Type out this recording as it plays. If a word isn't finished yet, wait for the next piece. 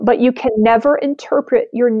But you can never interpret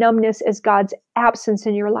your numbness as God's absence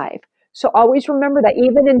in your life. So always remember that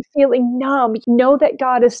even in feeling numb, know that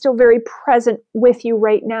God is still very present with you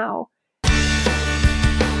right now.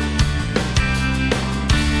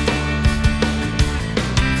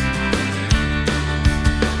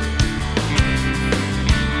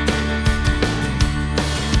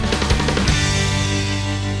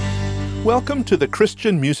 Welcome to the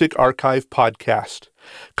Christian Music Archive podcast,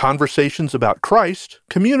 conversations about Christ,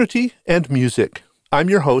 community, and music. I'm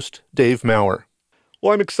your host, Dave Maurer.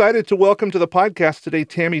 Well, I'm excited to welcome to the podcast today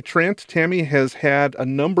Tammy Trent. Tammy has had a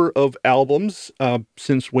number of albums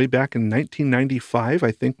since way back in 1995,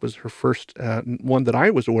 I think was her first one that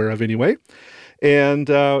I was aware of anyway. And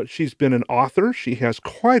she's been an author. She has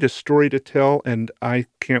quite a story to tell, and I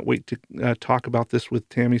can't wait to talk about this with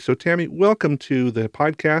Tammy. So, Tammy, welcome to the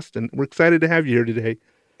podcast, and we're excited to have you here today.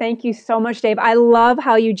 Thank you so much, Dave. I love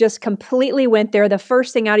how you just completely went there. The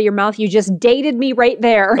first thing out of your mouth, you just dated me right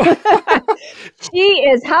there. She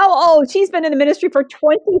is how old? She's been in the ministry for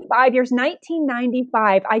 25 years,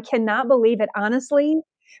 1995. I cannot believe it, honestly,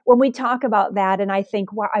 when we talk about that. And I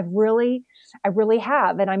think, wow, I really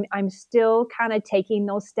have. And I'm still kind of taking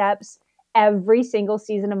those steps every single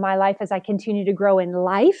season of my life as I continue to grow in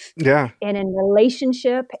life, and in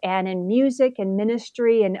relationship and in music and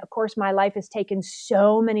ministry. And of course, my life has taken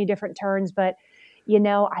so many different turns, but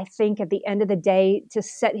I think at the end of the day, to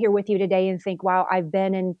sit here with you today and think, wow, I've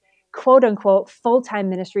been in quote unquote full-time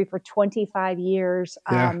ministry for 25 years,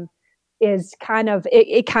 is kind of,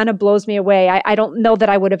 it kind of blows me away. I don't know that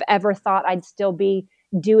I would have ever thought I'd still be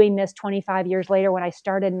doing this 25 years later when I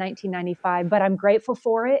started in 1995, but I'm grateful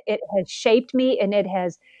for it. It has shaped me and it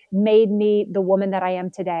has made me the woman that I am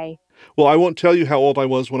today. Well, I won't tell you how old I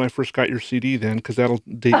was when I first got your CD then, because that'll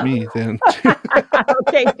date me then.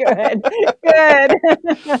 Okay, good.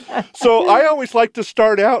 So I always like to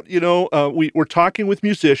start out, we're talking with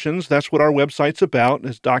musicians. That's what our website's about,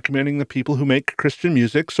 is documenting the people who make Christian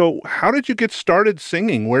music. So how did you get started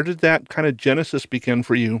singing? Where did that kind of genesis begin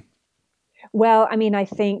for you? Well, I mean, I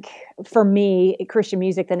think for me, Christian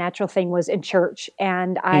music, the natural thing was in church.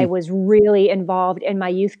 And I was really involved in my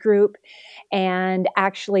youth group and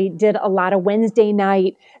actually did a lot of Wednesday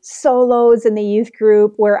night solos in the youth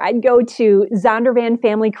group where I'd go to Zondervan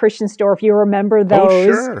Family Christian Store, if you remember those. Oh,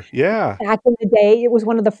 sure. Yeah. Back in the day, it was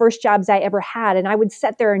one of the first jobs I ever had. And I would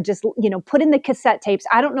sit there and just, put in the cassette tapes.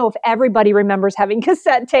 I don't know if everybody remembers having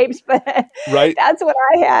cassette tapes, but right. That's what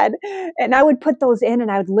I had. And I would put those in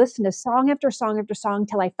and I would listen to song after song after song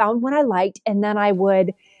till I found one I liked. And then I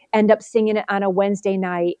would end up singing it on a Wednesday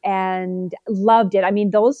night and loved it. I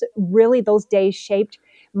mean, those days shaped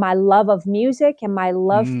my love of music and my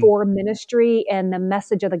love for ministry and the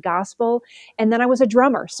message of the gospel. And then I was a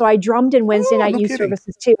drummer. So I drummed in Wednesday night youth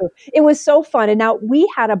services too. It was so fun. And now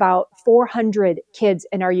we had about 400 kids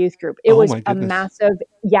in our youth group. It was a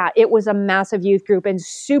massive youth group and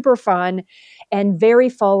super fun and very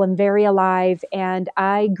full and very alive. And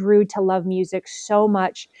I grew to love music so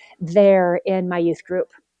much there in my youth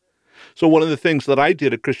group. So one of the things that I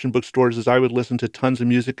did at Christian bookstores is I would listen to tons of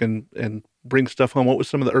music and bring stuff home. What was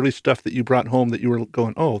some of the early stuff that you brought home that you were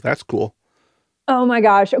going, oh, that's cool? Oh my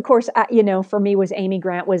gosh. Of course, for me was Amy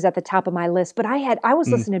Grant was at the top of my list, but I was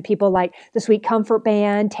listening to people like the Sweet Comfort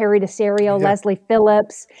Band, Terry DeSario, Leslie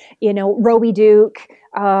Phillips, Roby Duke,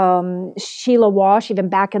 Sheila Walsh, even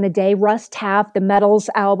back in the day, Russ Taff, the Metals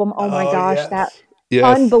album. Oh my gosh, Yes.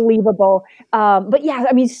 Unbelievable. But yeah,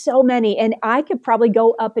 I mean, so many. And I could probably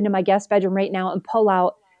go up into my guest bedroom right now and pull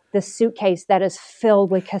out the suitcase that is filled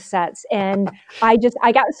with cassettes. And I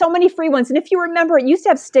got so many free ones. And if you remember, it used to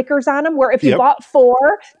have stickers on them where if you bought 4,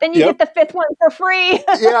 then you get the 5th one for free.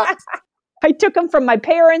 Yeah. I took them from my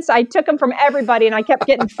parents. I took them from everybody, and I kept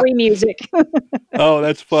getting free music. Oh,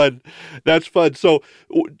 that's fun. That's fun. So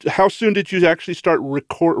how soon did you actually start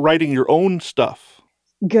writing your own stuff?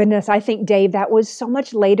 Goodness, I think, Dave, that was so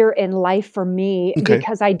much later in life for me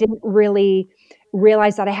because I didn't really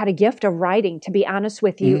realize that I had a gift of writing, to be honest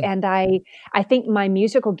with you. And I think my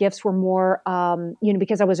musical gifts were more,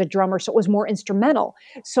 because I was a drummer, so it was more instrumental.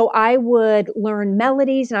 So I would learn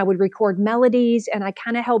melodies and I would record melodies, and I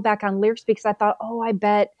kind of held back on lyrics because I thought, oh, I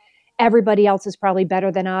bet everybody else is probably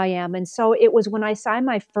better than I am. And so it was when I signed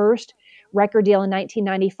my first record deal in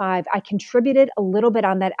 1995, I contributed a little bit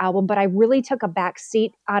on that album, but I really took a back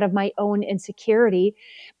seat out of my own insecurity.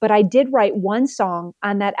 But I did write one song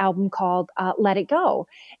on that album called Let It Go.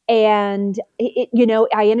 And,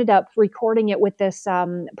 I ended up recording it with this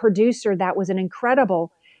producer that was an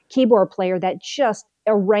incredible keyboard player that just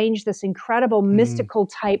arranged this incredible mystical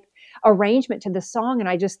type arrangement to the song. And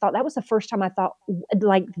I just thought that was the first time I thought,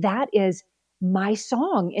 like, that is my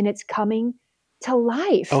song and it's coming to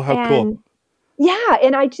life. Oh, how cool. And yeah,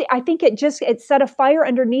 and I think it set a fire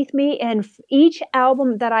underneath me, and each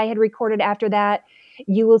album that I had recorded after that,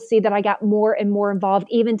 you will see that I got more and more involved.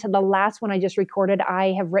 Even to the last one I just recorded,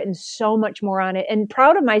 I have written so much more on it, and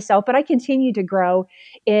proud of myself. But I continue to grow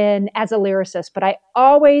in as a lyricist. But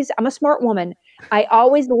I'm a smart woman. I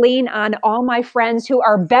always lean on all my friends who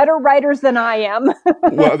are better writers than I am.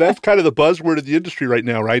 Well, that's kind of the buzzword of the industry right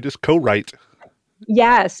now, right? Just co-write.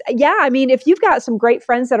 Yes. Yeah. I mean, if you've got some great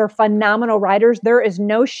friends that are phenomenal writers, there is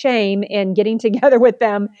no shame in getting together with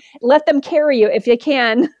them. Let them carry you if you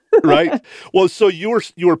can. Right. Well, so you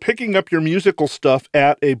were picking up your musical stuff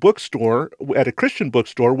at a bookstore, at a Christian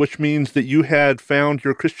bookstore, which means that you had found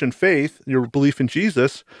your Christian faith, your belief in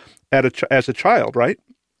Jesus, as a child, right?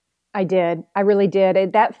 I did. I really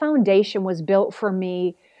did. That foundation was built for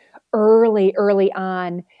me early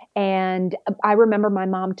on. And I remember my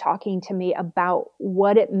mom talking to me about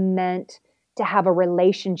what it meant to have a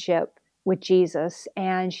relationship with Jesus.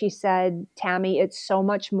 And she said, Tammy, it's so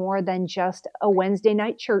much more than just a Wednesday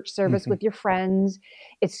night church service Mm-hmm. with your friends.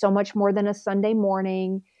 It's so much more than a Sunday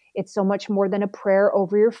morning. It's so much more than a prayer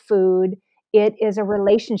over your food. It is a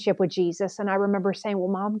relationship with Jesus. And I remember saying, well,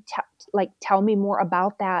 Mom, tell me more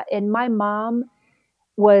about that. And my mom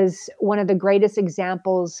was one of the greatest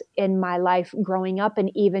examples in my life growing up,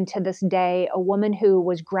 and even to this day, a woman who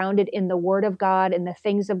was grounded in the Word of God and the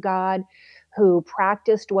things of God, who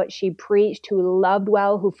practiced what she preached, who loved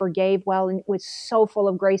well, who forgave well, and was so full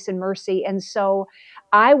of grace and mercy. And so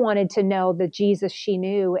I wanted to know the Jesus she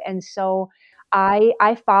knew. And so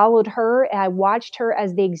I followed her, and I watched her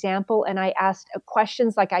as the example, and I asked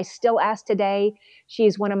questions like I still ask today.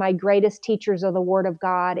 She's one of my greatest teachers of the Word of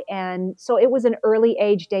God. And so it was an early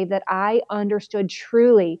age, Dave, that I understood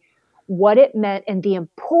truly what it meant and the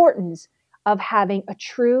importance of having a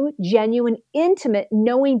true, genuine, intimate,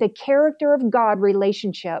 knowing the character of God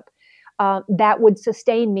relationship that would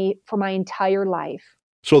sustain me for my entire life.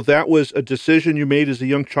 So that was a decision you made as a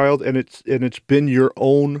young child, and it's been your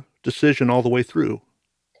own decision all the way through.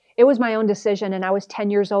 It was my own decision, and I was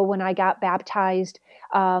 10 years old when I got baptized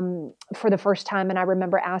for the first time, and I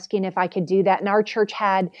remember asking if I could do that. And our church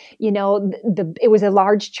had, it was a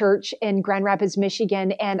large church in Grand Rapids,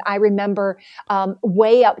 Michigan, and I remember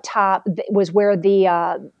way up top was where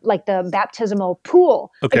the baptismal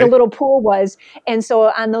pool, Okay. like a little pool was. And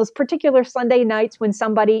so on those particular Sunday nights when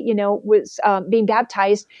somebody, was being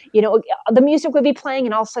baptized, the music would be playing,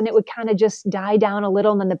 and all of a sudden it would kind of just die down a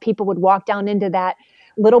little, and then the people would walk down into that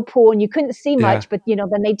little pool, and you couldn't see much, but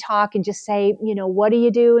then they talk and just say, what are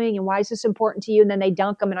you doing and why is this important to you? And then they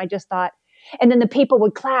dunk them, and I just thought, and then the people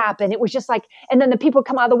would clap, and it was just like, and then the people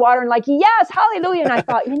come out of the water and like, yes, hallelujah. And I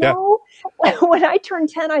thought, when I turned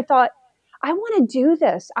 10, I thought, I want to do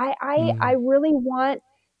this. I really want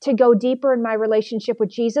to go deeper in my relationship with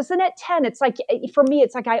Jesus. And at 10, it's like, for me,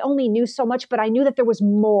 it's like I only knew so much, but I knew that there was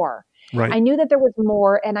more. Right. I knew that there was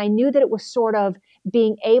more, and I knew that it was sort of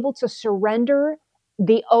being able to surrender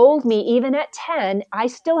the old me. Even at 10, I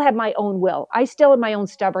still had my own will. I still had my own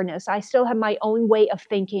stubbornness. I still had my own way of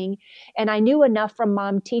thinking. And I knew enough from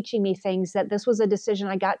Mom teaching me things that this was a decision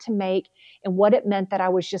I got to make, and what it meant that I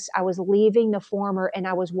was leaving the former and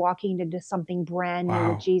I was walking into something brand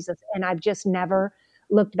new with Jesus. And I've just never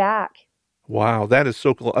looked back. Wow, that is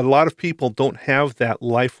so cool. A lot of people don't have that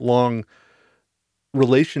lifelong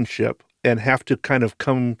relationship and have to kind of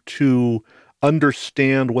come to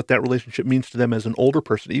understand what that relationship means to them as an older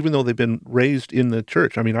person, even though they've been raised in the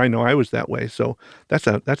church. I mean, I know I was that way. So that's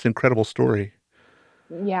an incredible story.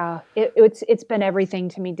 Yeah, it's been everything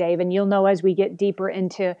to me, Dave. And you'll know as we get deeper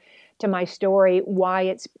into my story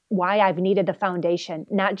why I've needed the foundation.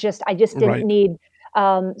 I just didn't need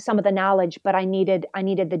some of the knowledge, but I needed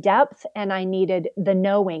the depth, and I needed the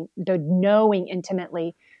knowing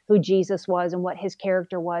intimately who Jesus was and what his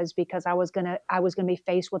character was, because I was gonna be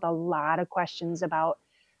faced with a lot of questions about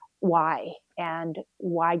why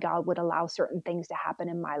God would allow certain things to happen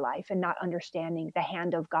in my life, and not understanding the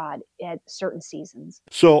hand of God at certain seasons.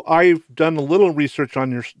 So I've done a little research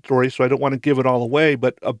on your story, so I don't want to give it all away,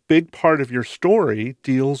 but a big part of your story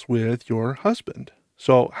deals with your husband.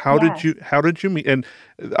 So how did you meet? And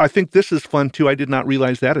I think this is fun too. I did not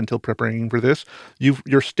realize that until preparing for this.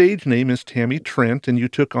 Your stage name is Tammy Trent, and you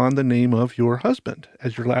took on the name of your husband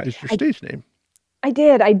as your stage name. I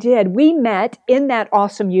did. I did. We met in that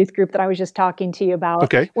awesome youth group that I was just talking to you about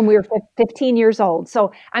Okay. when we were 15 years old.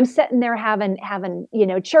 So I'm sitting there having,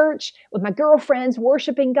 church with my girlfriends,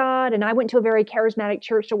 worshiping God. And I went to a very charismatic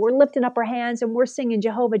church. So we're lifting up our hands and we're singing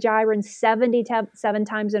Jehovah Jireh 77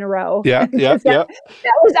 times in a row. Yeah, yeah, 'Cause yeah.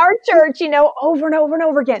 that was our church, over and over and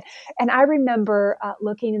over again. And I remember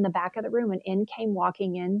looking in the back of the room and in came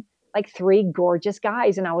walking in like three gorgeous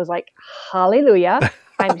guys. And I was like, hallelujah.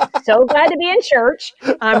 I'm so glad to be in church.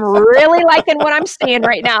 I'm really liking what I'm seeing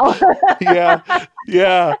right now. Yeah,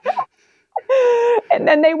 yeah. And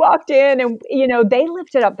then they walked in and, they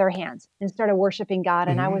lifted up their hands and started worshiping God.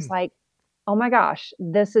 And I was Mhm. like, oh my gosh,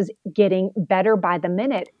 this is getting better by the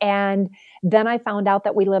minute. And then I found out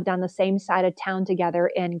that we lived on the same side of town together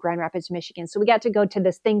in Grand Rapids, Michigan. So we got to go to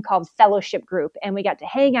this thing called Fellowship Group and we got to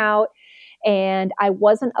hang out. And I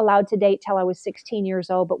wasn't allowed to date till I was 16 years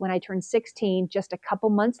old. But when I turned 16, just a couple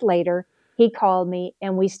months later, he called me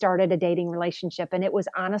and we started a dating relationship. And it was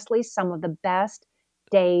honestly some of the best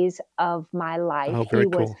days of my life. Oh, He very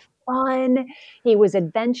was cool. fun. He was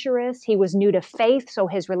adventurous. He was new to faith. So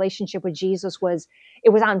his relationship with Jesus it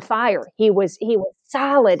was on fire. He was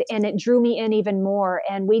solid and it drew me in even more.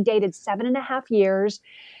 And we dated 7.5 years.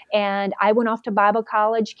 And I went off to Bible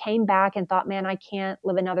college, came back and thought, man, I can't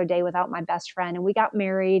live another day without my best friend. And we got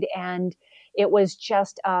married. And it was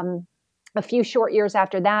just a few short years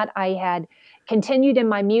after that, I had continued in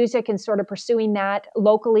my music and sort of pursuing that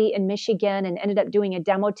locally in Michigan and ended up doing a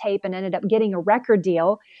demo tape and ended up getting a record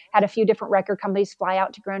deal. Had a few different record companies fly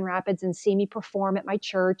out to Grand Rapids and see me perform at my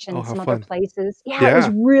church Oh, and how some other fun. places. Yeah, it was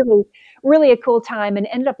Yeah. really, really a cool time and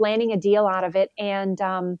ended up landing a deal out of it. And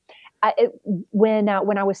when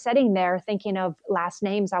I was sitting there thinking of last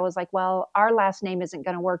names, I was like, well, our last name isn't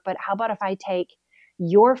going to work, but how about if I take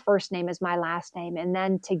your first name as my last name? And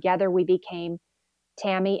then together we became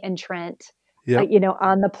Tammy and Trent, Yep.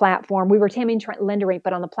 on the platform. We were Tammy and Trent Linderink,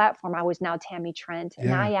 but on the platform, I was now Tammy Trent. And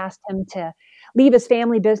Yeah. I asked him to leave his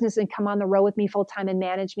family business and come on the road with me full time and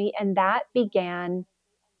manage me. And that began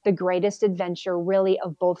the greatest adventure really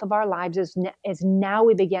of both of our lives as now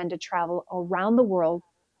we began to travel around the world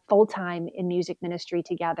full time in music ministry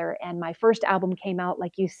together. And my first album came out,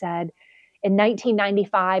 like you said, in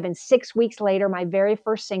 1995. And 6 weeks later, my very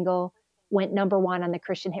first single went number one on the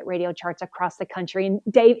Christian hit radio charts across the country. And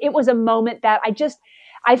Dave, it was a moment that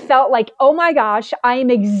I felt like, oh my gosh, I am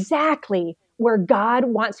exactly where God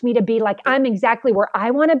wants me to be. Like I'm exactly where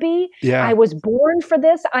I want to be. Yeah. I was born for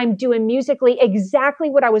this. I'm doing musically exactly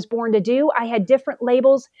what I was born to do. I had different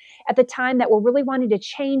labels at the time that were really wanting to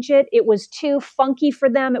change it. It was too funky for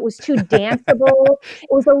them. It was too danceable. It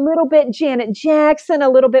was a little bit Janet Jackson, a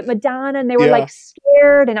little bit Madonna, and they were Yeah. like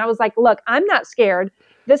scared. And I was like, look, I'm not scared.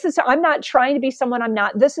 I'm not trying to be someone I'm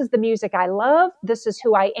not. This is the music I love. This is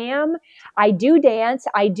who I am. I do dance.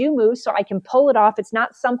 I do move so I can pull it off. It's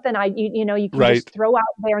not something you can Right. just throw out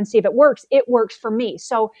there and see if it works. It works for me.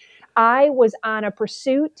 So I was on a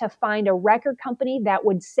pursuit to find a record company that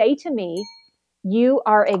would say to me, you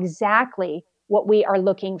are exactly what we are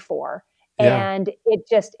looking for. Yeah. And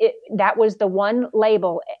that was the one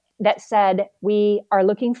label that said, we are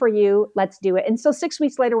looking for you. Let's do it. And so 6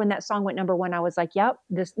 weeks later, when that song went number one, I was like, yep,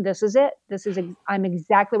 this is it. I'm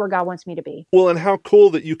exactly where God wants me to be. Well, and how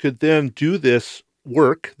cool that you could then do this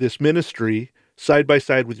work, this ministry, side by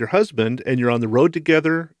side with your husband, and you're on the road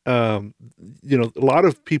together. A lot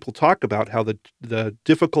of people talk about how the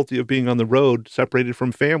difficulty of being on the road, separated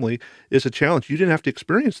from family, is a challenge. You didn't have to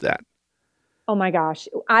experience that. Oh my gosh,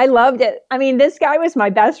 I loved it. I mean, this guy was my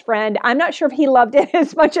best friend. I'm not sure if he loved it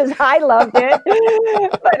as much as I loved it,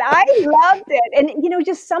 but I loved it. And,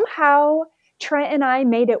 just somehow Trent and I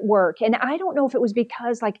made it work. And I don't know if it was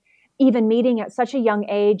because even meeting at such a young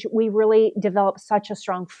age, we really developed such a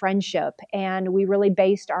strong friendship and we really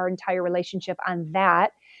based our entire relationship on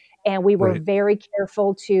that. And we were Right. very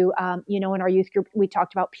careful to, in our youth group, we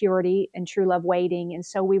talked about purity and true love waiting. And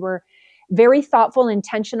so we were very thoughtful and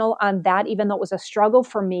intentional on that, even though it was a struggle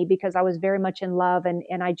for me because I was very much in love and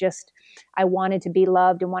I wanted to be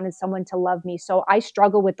loved and wanted someone to love me. So I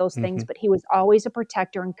struggled with those things, Mhm. but he was always a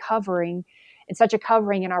protector and covering and such a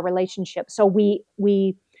covering in our relationship. So we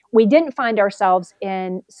didn't find ourselves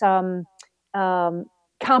in some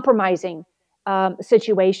compromising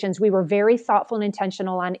situations. We were very thoughtful and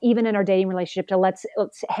intentional on, even in our dating relationship, to let's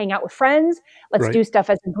hang out with friends. Let's Right. do stuff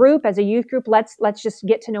as a group, as a youth group. Let's just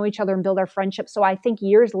get to know each other and build our friendship. So I think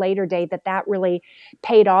years later, Dave, that really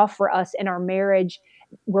paid off for us in our marriage,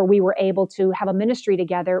 where we were able to have a ministry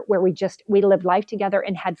together, where we lived life together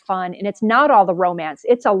and had fun. And it's not all the romance.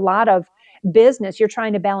 It's a lot of business. You're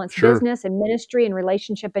trying to balance Sure. business and ministry and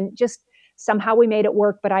relationship, and just somehow we made it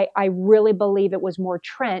work. But I really believe it was more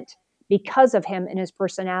Trent, because of him and his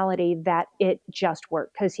personality, that it just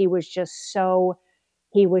worked, because he was just so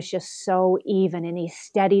even, and he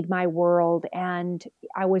steadied my world. And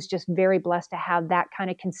I was just very blessed to have that kind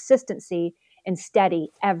of consistency and steady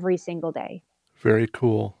every single day. Very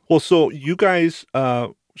cool. Well, so you guys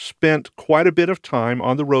spent quite a bit of time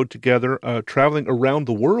on the road together, traveling around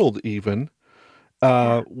the world even,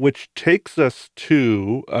 which takes us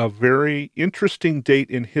to a very interesting date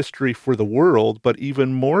in history for the world, but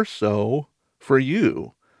even more so for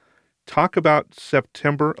you. Talk about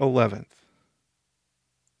September 11th.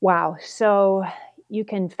 Wow. So you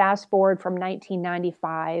can fast forward from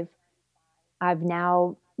 1995. I've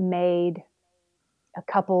now made a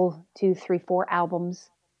couple, 2, 3, 4 albums,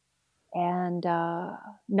 and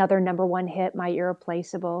another number one hit, My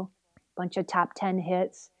Irreplaceable, bunch of top 10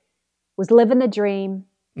 hits. Was living the dream,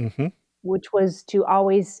 Mm-hmm. which was to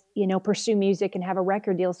always, pursue music and have a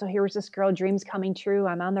record deal. So here was this girl, dreams coming true.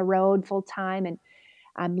 I'm on the road full time, and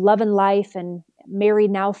I'm loving life, and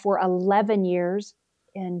married now for 11 years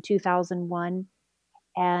in 2001,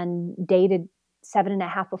 and dated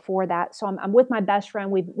 7.5 before that. So I'm with my best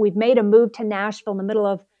friend. We've made a move to Nashville in the middle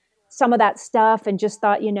of some of that stuff, and just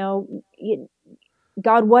thought,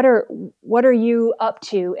 God, what are you up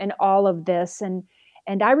to in all of this? And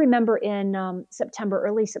I remember in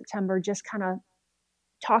early September, just kind of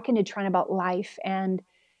talking to Trent about life, and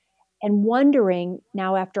wondering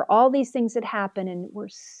now, after all these things that happen, and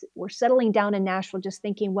we're settling down in Nashville, just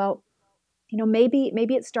thinking, well, maybe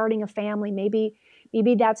it's starting a family.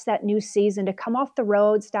 Maybe that's that new season to come off the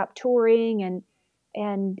road, stop touring,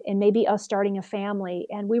 and maybe us starting a family.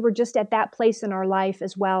 And we were just at that place in our life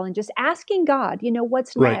as well, and just asking God,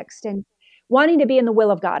 what's Right. next, and wanting to be in the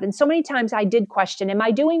will of God. And so many times I did question, am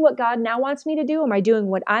I doing what God now wants me to do? Am I doing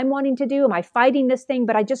what I'm wanting to do? Am I fighting this thing?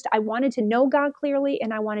 But I wanted to know God clearly,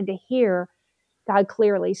 and I wanted to hear God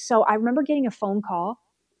clearly. So I remember getting a phone call,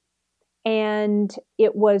 and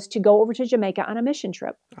it was to go over to Jamaica on a mission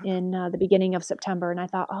trip in the beginning of September. And I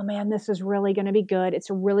thought, oh man, this is really going to be good. It's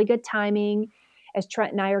a really good timing, as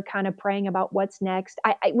Trent and I are kind of praying about what's next.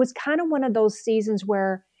 It was kind of one of those seasons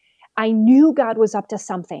where I knew God was up to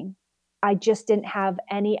something. I just didn't have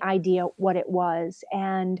any idea what it was.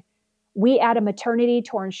 And we added maternity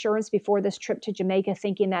to our insurance before this trip to Jamaica,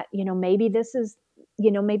 thinking that, maybe this is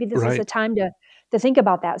Right. a time to think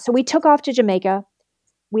about that. So we took off to Jamaica.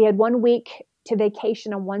 We had 1 week to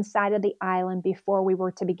vacation on one side of the island before we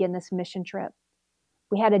were to begin this mission trip.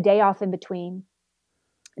 We had a day off in between.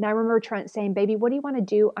 And I remember Trent saying, baby, what do you want to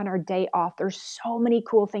do on our day off? There's so many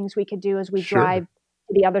cool things we could do as we Sure. drive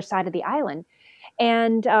to the other side of the island.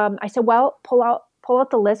 And I said, well, pull out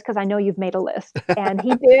the list, because I know you've made a list. And he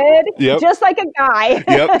did, Yep. just like a guy.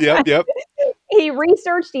 Yep. He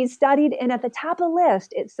researched, he studied, and at the top of the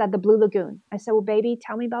list, it said the Blue Lagoon. I said, well, baby,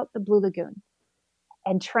 tell me about the Blue Lagoon.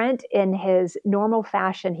 And Trent, in his normal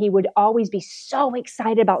fashion, he would always be so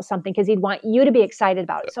excited about something, because he'd want you to be excited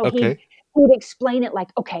about it. So Okay. he'd explain it like,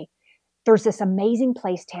 okay, there's this amazing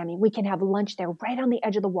place, Tammy. We can have lunch there right on the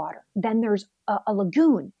edge of the water. Then there's a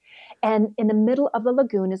lagoon. And in the middle of the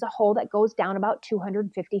lagoon is a hole that goes down about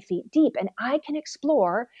 250 feet deep. And I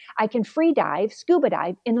can free dive, scuba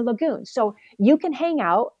dive in the lagoon. So you can hang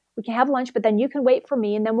out, we can have lunch, but then you can wait for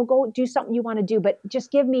me, and then we'll go do something you want to do. But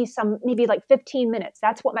just give me maybe like 15 minutes.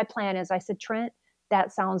 That's what my plan is. I said, Trent,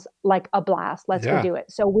 that sounds like a blast. Let's go do it.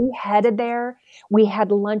 So we headed there. We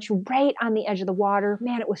had lunch right on the edge of the water.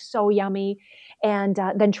 Man, it was so yummy. And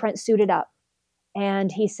then Trent suited up,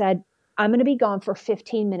 and he said, I'm going to be gone for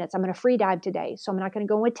 15 minutes. I'm going to free dive today. So I'm not going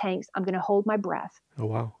to go with tanks. I'm going to hold my breath. Oh,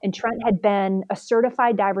 wow. And Trent had been a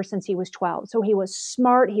certified diver since he was 12. So he was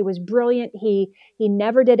smart. He was brilliant. He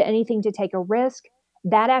never did anything to take a risk.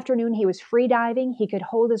 That afternoon, he was free diving. He could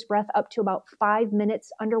hold his breath up to about 5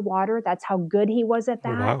 minutes underwater. That's how good he was at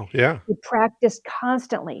that. Oh, wow. Yeah. He practiced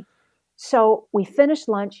constantly. So we finished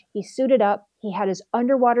lunch. He suited up. He had his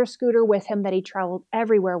underwater scooter with him that he traveled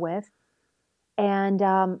everywhere with. And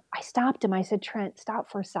I stopped him. I said, Trent, stop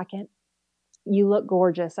for a second. You look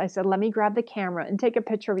gorgeous. I said, let me grab the camera and take a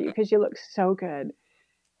picture of you, because you look so good.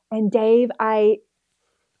 And Dave, I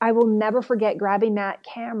will never forget grabbing that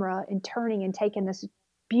camera and turning and taking this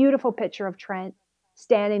beautiful picture of Trent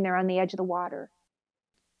standing there on the edge of the water.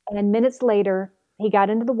 And minutes later, he got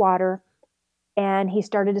into the water and he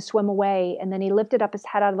started to swim away. And then he lifted up his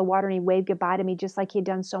head out of the water and he waved goodbye to me, just like he'd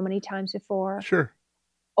done so many times before. Sure.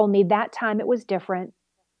 Only that time it was different,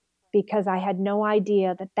 because I had no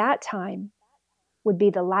idea that time would be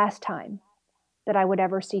the last time that I would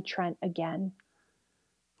ever see Trent again.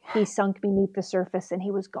 He sunk beneath the surface and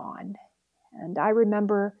he was gone. And I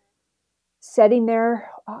remember sitting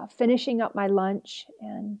there, finishing up my lunch,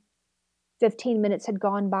 and 15 minutes had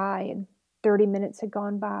gone by, and 30 minutes had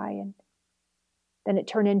gone by, and then it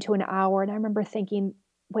turned into an hour. And I remember thinking,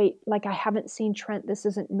 wait, like I haven't seen Trent. This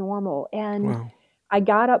isn't normal. And Wow. I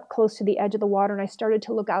got up close to the edge of the water and I started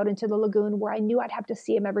to look out into the lagoon where I knew I'd have to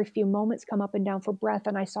see him every few moments come up and down for breath.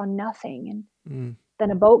 And I saw nothing. And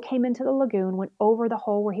then a boat came into the lagoon, went over the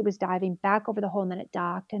hole where he was diving, back over the hole, and then it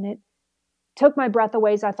docked. And it took my breath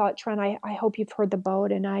away as I thought, Trent, I hope you've heard the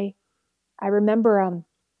boat. And I remember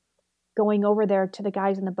going over there to the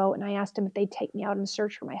guys in the boat, and I asked them if they'd take me out and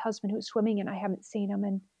search for my husband who was swimming, and I haven't seen him.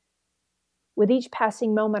 And with each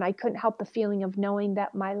passing moment, I couldn't help the feeling of knowing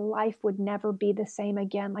that my life would never be the same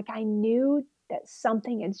again. Like I knew that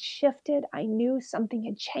something had shifted. I knew something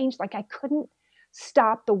had changed. Like I couldn't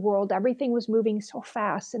stop the world. Everything was moving so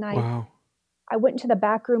fast. And Wow. I went into the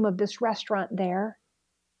back room of this restaurant there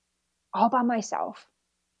all by myself.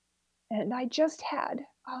 And I just had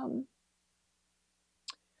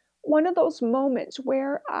one of those moments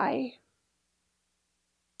where I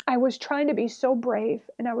was trying to be so brave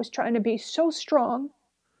and I was trying to be so strong.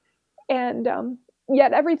 And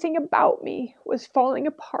yet everything about me was falling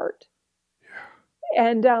apart. Yeah.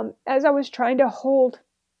 And as I was trying to hold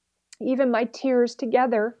even my tears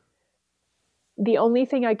together, the only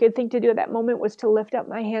thing I could think to do at that moment was to lift up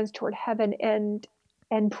my hands toward heaven and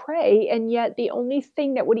pray. And yet the only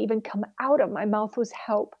thing that would even come out of my mouth was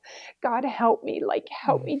help. God, help me. Like,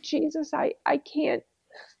 help me, Jesus. I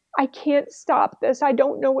can't stop this. I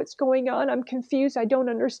don't know what's going on. I'm confused. I don't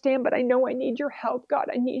understand, but I know I need your help. God,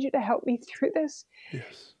 I need you to help me through this.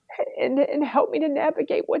 Yes. And help me to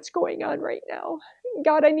navigate what's going on right now.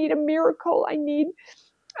 God, I need a miracle. I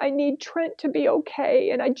need Trent to be okay.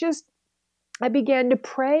 And I began to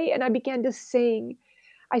pray and I began to sing.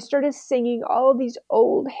 I started singing all of these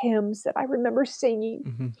old hymns that I remember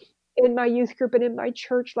singing in my youth group and in my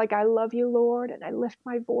church, like I love you, Lord, and I lift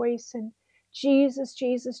my voice and Jesus,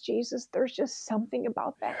 Jesus, Jesus. There's just something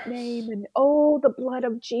about that name. And oh, the blood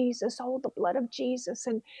of Jesus. Oh, the blood of Jesus.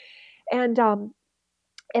 And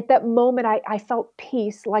at that moment, I felt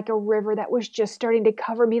peace like a river that was just starting to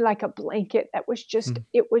cover me like a blanket. That was just,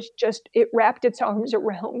 it wrapped its arms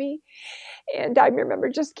around me. And I remember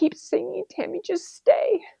just keep singing, Tammy, just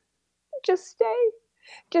stay. Just stay.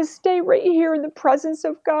 Just stay right here in the presence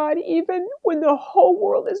of God, even when the whole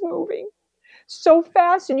world is moving so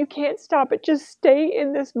fast and you can't stop it. Just stay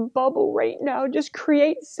in this bubble right now. Just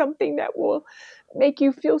create something that will make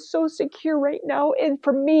you feel so secure right now. And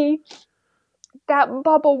for me, that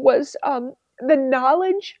bubble was the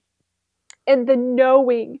knowledge and the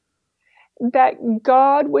knowing that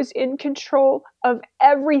God was in control of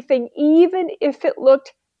everything, even if it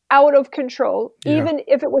looked out of control, even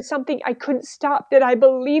if it was something I couldn't stop, that I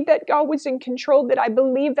believed that God was in control, that I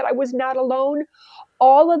believed that I was not alone.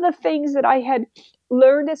 All of the things that I had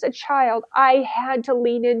learned as a child, I had to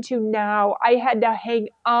lean into now. I had to hang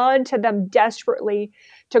on to them desperately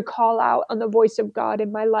to call out on the voice of God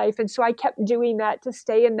in my life. And so I kept doing that to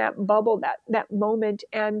stay in that bubble, that moment.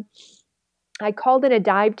 And I called in a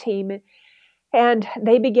dive team and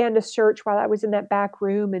they began to search while I was in that back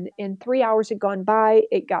room. And 3 hours had gone by.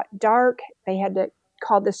 It got dark. They had to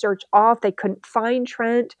call the search off. They couldn't find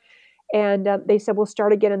Trent. And they said, we'll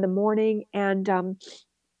start again in the morning. And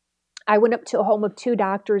I went up to a home of 2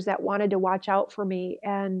 doctors that wanted to watch out for me.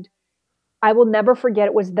 And I will never forget,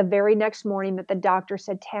 it was the very next morning that the doctor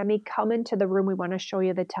said, Tammy, come into the room. We want to show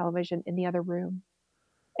you the television in the other room.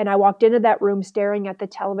 And I walked into that room staring at the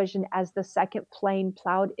television as the second plane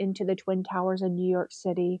plowed into the Twin Towers in New York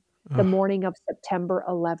City, the morning of September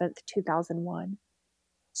 11th, 2001.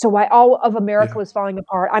 So while all of America was falling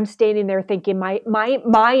apart, I'm standing there thinking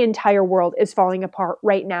my entire world is falling apart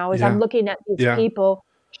right now as I'm looking at these people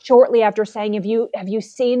shortly after saying, have you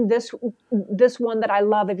seen this one that I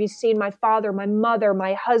love? Have you seen my father, my mother,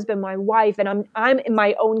 my husband, my wife? And I'm in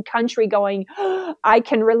my own country going, oh, I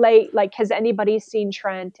can relate. Like, has anybody seen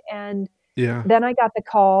Trent? And then I got the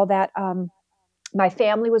call that my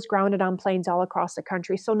family was grounded on planes all across the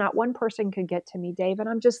country. So not one person could get to me, Dave. And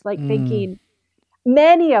I'm just like thinking,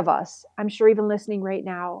 many of us, I'm sure even listening right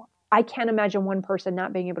now, I can't imagine one person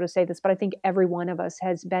not being able to say this, but I think every one of us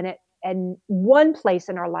has been at one place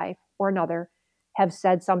in our life or another have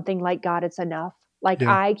said something like, God, it's enough. Like,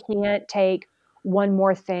 I can't take one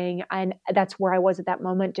more thing. And that's where I was at that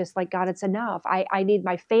moment. Just like, God, it's enough. I need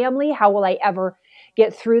my family. How will I ever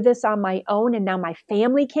get through this on my own? And now my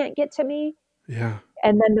family can't get to me. Yeah.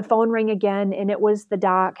 And then the phone rang again, and it was the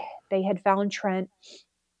doc. They had found Trent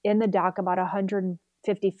in the dock about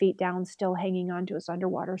 150 feet down, still hanging onto his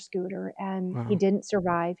underwater scooter. And he didn't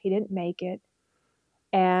survive. He didn't make it.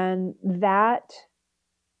 And that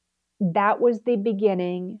was the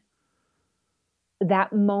beginning.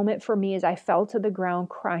 That moment for me as I fell to the ground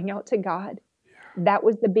crying out to God, that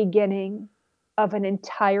was the beginning of an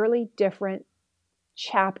entirely different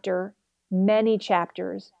chapter, many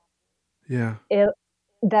chapters Yeah.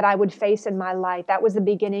 that I would face in my life. That was the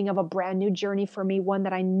beginning of a brand new journey for me, one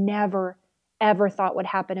that I never, ever thought would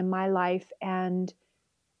happen in my life. And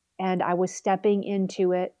I was stepping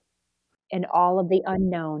into it in all of the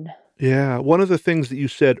unknown. Yeah. One of the things that you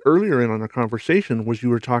said earlier in on our conversation was you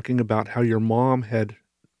were talking about how your mom had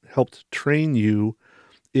helped train you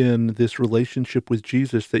in this relationship with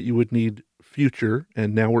Jesus that you would need future,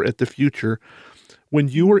 and now we're at the future. When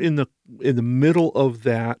you were in the middle of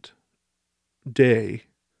that day,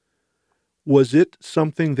 was it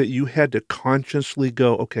something that you had to consciously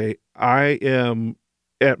go, okay, I am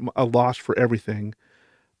at a loss for everything.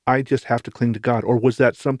 I just have to cling to God. Or was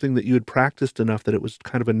that something that you had practiced enough that it was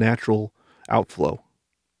kind of a natural outflow?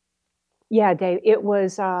 Yeah, Dave, it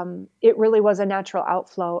really was a natural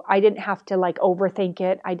outflow. I didn't have to like overthink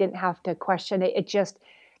it. I didn't have to question it.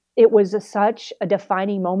 It was such a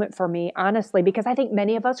defining moment for me, honestly, because I think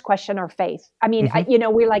many of us question our faith. I mean, Hmm.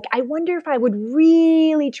 we're like, I wonder if I would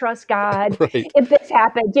really trust God Right. if this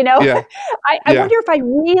happened. Yeah. I Yeah. wonder if I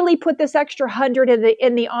really put this extra 100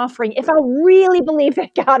 in the offering, if I really believe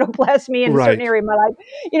that God will bless me in a certain Right. area of my life.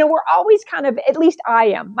 We're always kind of, at least I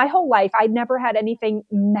am, my whole life, I never had anything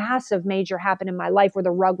massive, major happen in my life where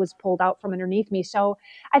the rug was pulled out from underneath me. So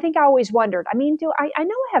I think I always wondered, I mean, I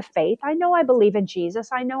know I have faith. I know I believe in Jesus.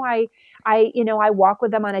 I know I walk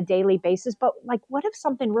with them on a daily basis, but like, what if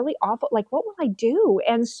something really awful, like, what will I do?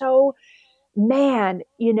 And so, man,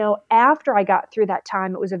 after I got through that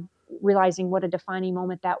time, it was realizing what a defining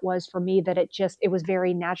moment that was for me, that it was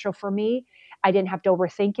very natural for me. I didn't have to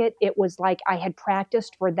overthink it. It was like I had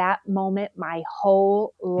practiced for that moment my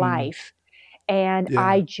whole Mm. life. And Yeah.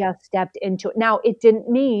 I just stepped into it. Now, it didn't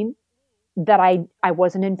mean that I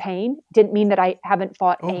wasn't in pain, didn't mean that I haven't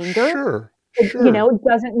fought Oh, anger. sure. Sure. It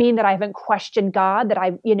doesn't mean that I haven't questioned God, that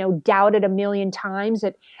I, doubted a million times.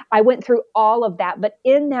 That I went through all of that. But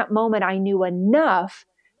in that moment, I knew enough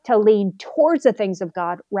to lean towards the things of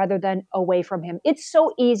God rather than away from Him. It's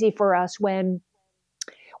so easy for us when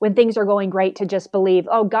things are going great to just believe,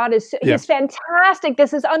 oh, Yeah. He's fantastic.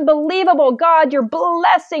 This is unbelievable. God, your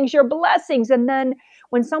blessings, your blessings. And then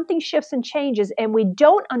when something shifts and changes and we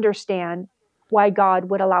don't understand why God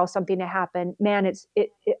would allow something to happen, man,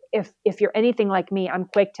 if you're anything like me, I'm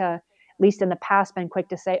quick to, at least in the past, been quick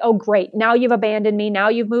to say, oh, great. Now you've abandoned me. Now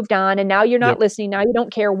you've moved on. And now you're not Yep. listening. Now you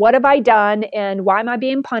don't care. What have I done? And why am I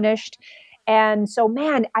being punished? And so,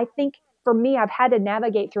 man, I think for me, I've had to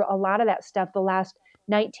navigate through a lot of that stuff the last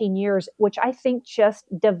 19 years, which I think just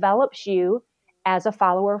develops you as a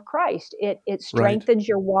follower of Christ. It Right. strengthens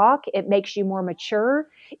your walk. It makes you more mature.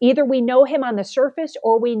 Either we know Him on the surface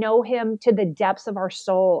or we know Him to the depths of our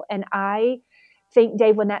soul. And I think,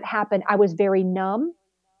 Dave, when that happened, I was very numb.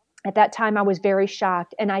 At that time, I was very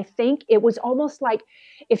shocked. And I think it was almost like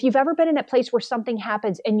if you've ever been in a place where something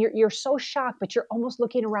happens and you're so shocked, but you're almost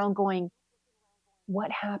looking around going, what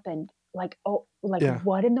happened? Like, oh, like Yeah.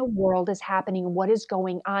 what in the world is happening? What is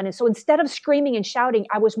going on? And so instead of screaming and shouting,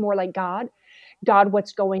 I was more like, God,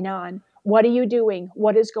 what's going on? What are you doing?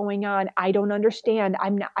 What is going on? I don't understand.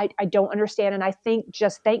 I don't understand. And I think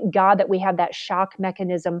just thank God that we have that shock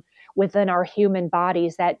mechanism within our human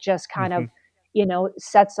bodies that just kind Hmm. of,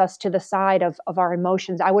 sets us to the side of our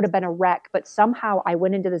emotions. I would have been a wreck, but somehow I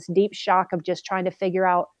went into this deep shock of just trying to figure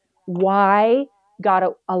out why God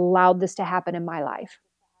allowed this to happen in my life.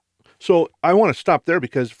 So I want to stop there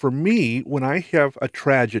because for me, when I have a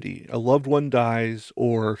tragedy, a loved one dies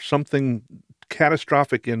or something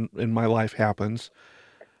catastrophic in my life happens,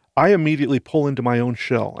 I immediately pull into my own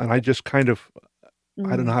shell and I just kind of,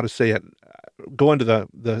 I don't know Mm, how to say it, go into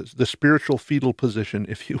the spiritual fetal position,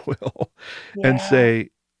 if you will, and yeah. say,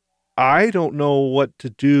 I don't know what to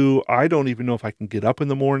do. I don't even know if I can get up in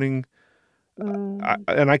the morning. Mm.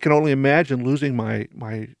 And I can only imagine losing my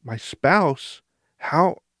spouse.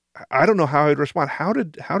 How I don't know how I'd respond. How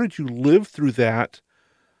did you live through that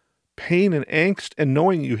pain and angst and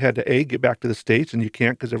knowing you had to get back to the States and you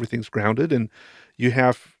can't because everything's grounded and you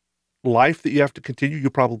have life that you have to continue. You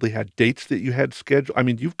probably had dates that you had scheduled. I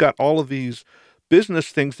mean, you've got all of these business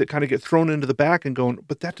things that kind of get thrown into the back and going,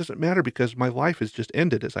 but that doesn't matter because my life has just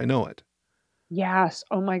ended as I know it. Yes.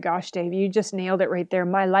 Oh my gosh, Dave, you just nailed it right there.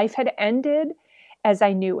 My life had ended as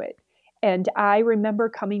I knew it. And I remember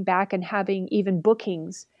coming back and having even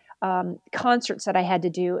bookings, concerts that I had to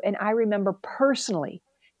do. And I remember personally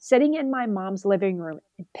sitting in my mom's living room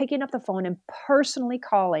and picking up the phone and personally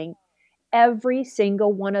calling every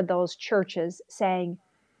single one of those churches saying,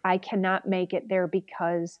 I cannot make it there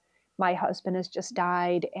because my husband has just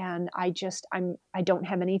died and I don't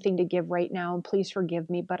have anything to give right now. And please forgive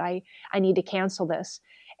me, but I need to cancel this.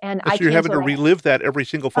 And I So you're having to canceled it. relive that every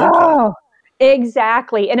single phone call. Oh,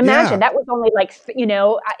 exactly. And imagine Yeah. that was only like,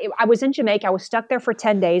 I was in Jamaica. I was stuck there for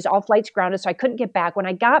 10 days, all flights grounded. So I couldn't get back. When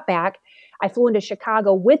I got back, I flew into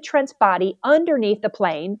Chicago with Trent's body underneath the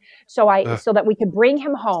plane so that we could bring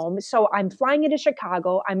him home. So I'm flying into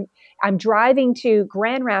Chicago. I'm driving to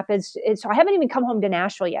Grand Rapids. So I haven't even come home to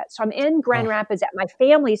Nashville yet. So I'm in Grand Rapids at my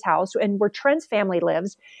family's house and where Trent's family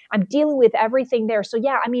lives. I'm dealing with everything there. So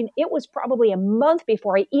yeah, I mean, it was probably a month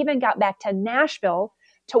before I even got back to Nashville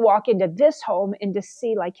to walk into this home and to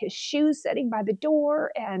see like his shoes sitting by the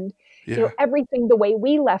door and everything the way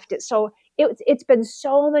we left it. So it's been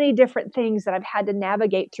so many different things that I've had to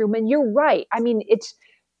navigate through. And you're right. I mean,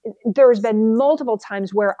 there's been multiple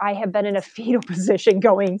times where I have been in a fetal position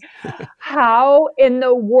going, how in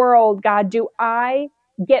the world, God, do I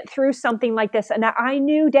get through something like this? And I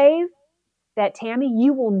knew, Dave, that Tammy,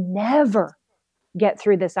 you will never get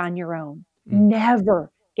through this on your own.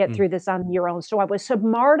 Never get through this on your own. So I was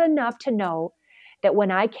smart enough to know that when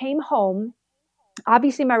I came home,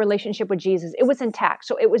 obviously my relationship with Jesus, it was intact.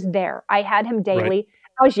 So it was there. I had him daily. Right.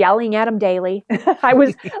 I was yelling at him daily. I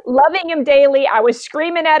was loving him daily. I was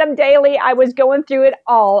screaming at him daily. I was going through it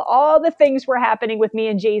all. All the things were happening with me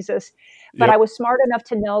and Jesus. But I was smart enough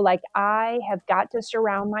to know, like, I have got to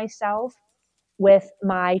surround myself with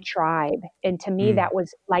my tribe. And to me, that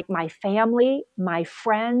was like my family, my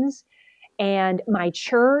friends, and my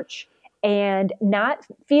church, and not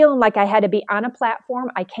feeling like I had to be on a platform.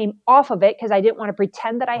 I came off of it because I didn't want to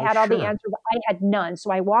pretend that I had all the answers. I had none. So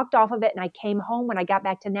I walked off of it and I came home when I got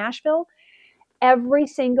back to Nashville. Every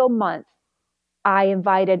single month, I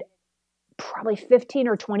invited probably 15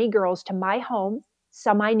 or 20 girls to my home.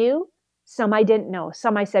 Some I knew, some I didn't know.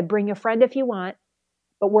 Some I said, bring a friend if you want,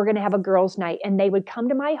 but we're going to have a girls' night. And they would come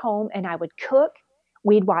to my home and I would cook.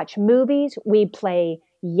 We'd watch movies. We'd play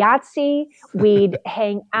Yahtzee. We'd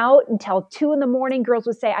hang out until 2 a.m. Girls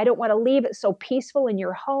would say, I don't want to leave. It's so peaceful in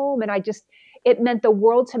your home. And it meant the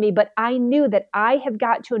world to me. But I knew that I have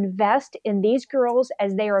got to invest in these girls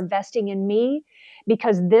as they are investing in me,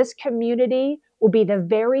 because this community will be the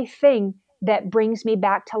very thing that brings me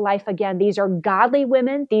back to life again. These are godly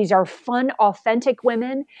women. These are fun, authentic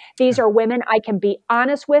women. These are women I can be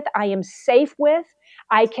honest with. I am safe with.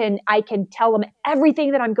 I can tell them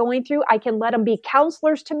everything that I'm going through. I can let them be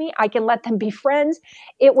counselors to me. I can let them be friends.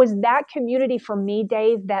 It was that community for me,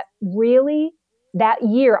 Dave, that really, that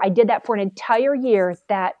year, I did that for an entire year,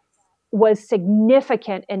 that was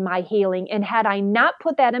significant in my healing. And had I not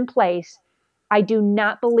put that in place, I do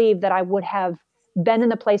not believe that I would have been in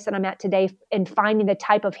the place that I'm at today and finding the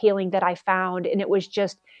type of healing that I found. And it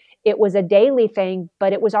was a daily thing,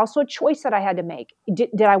 but it was also a choice that I had to make.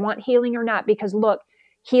 Did I want healing or not? Because look,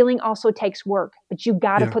 healing also takes work, but you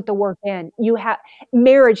got to put the work in.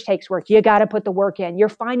 Marriage takes work. You got to put the work in. Your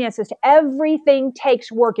finances, everything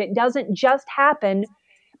takes work. It doesn't just happen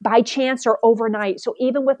by chance or overnight. So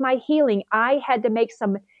even with my healing, I had to make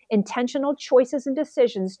some intentional choices and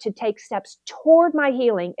decisions to take steps toward my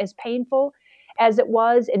healing, as painful as it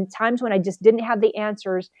was, in times when I just didn't have the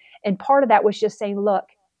answers. And part of that was just saying, look,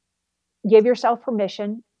 give yourself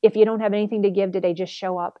permission. If you don't have anything to give today, just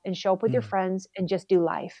show up with your friends and just do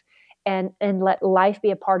life, and let life be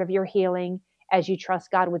a part of your healing as you trust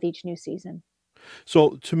God with each new season.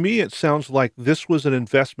 So to me, it sounds like this was an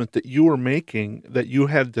investment that you were making, that you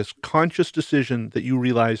had this conscious decision that you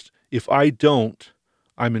realized, if I don't,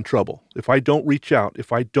 I'm in trouble. If I don't reach out,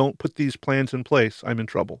 if I don't put these plans in place, I'm in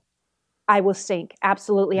trouble. I will sink.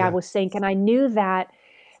 Absolutely. Yeah. I will sink. And I knew that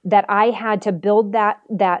I had to build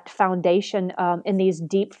that foundation in these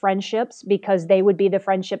deep friendships, because they would be the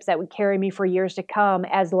friendships that would carry me for years to come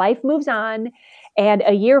as life moves on. And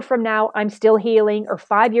a year from now, I'm still healing, or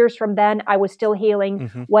 5 years from then, I was still healing,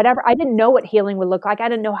 whatever. I didn't know what healing would look like. I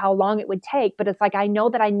didn't know how long it would take, but it's like, I know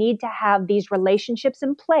that I need to have these relationships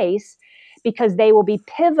in place because they will be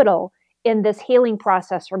pivotal in this healing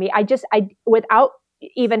process for me. Without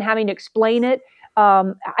even having to explain it,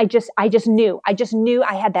 I just knew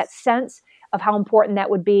I had that sense of how important that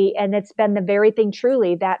would be. And it's been the very thing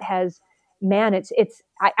truly that has,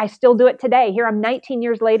 I still do it today. Here I'm 19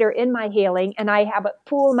 years later in my healing, and I have a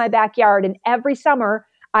pool in my backyard, and every summer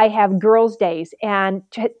I have girls' days, and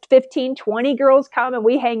 15, 20 girls come and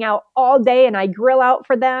we hang out all day, and I grill out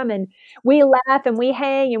for them, and we laugh and we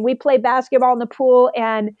hang and we play basketball in the pool.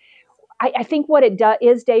 And I think what it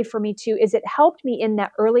is, Dave, for me too, is it helped me in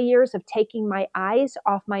that early years of taking my eyes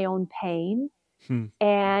off my own pain Hmm.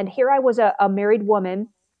 And here I was a married woman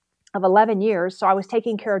of 11 years. So I was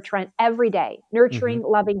taking care of Trent every day, Mm-hmm. nurturing,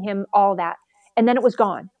 loving him, all that. And then it was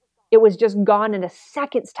gone. It was just gone in a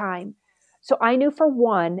second's time. So I knew, for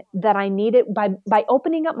one, that I needed, by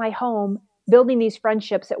opening up my home, building these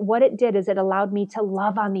friendships, that what it did is it allowed me to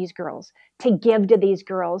love on these girls, to give to these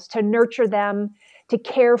girls, to nurture them, to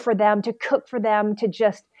care for them, to cook for them, to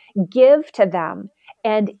just give to them.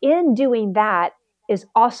 And in doing that is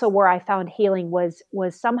also where I found healing, was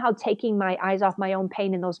somehow taking my eyes off my own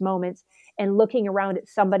pain in those moments and looking around at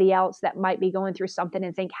somebody else that might be going through something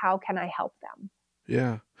and think, how can I help them?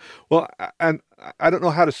 Yeah. Well, and I don't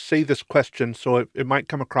know how to say this question, so it might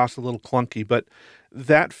come across a little clunky, but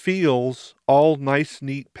that feels all nice,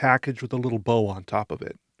 neat package with a little bow on top of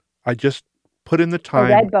it. I just put in the A time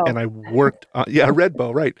red bow. and I worked. Yeah, a red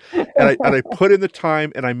bow, right? And I put in the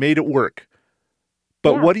time and I made it work.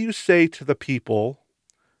 But Yeah. what do you say to the people?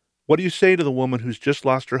 What do you say to the woman who's just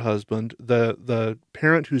lost her husband, the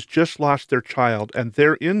parent who's just lost their child, and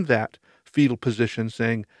they're in that fetal position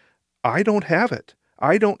saying, I don't have it.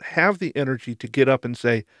 I don't have the energy to get up and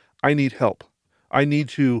say, I need help. I need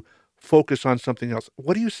to focus on something else.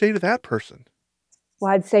 What do you say to that person?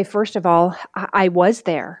 Well, I'd say, first of all, I was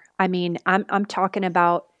there. I mean, I'm talking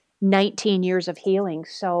about 19 years of healing.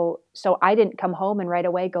 So I didn't come home and right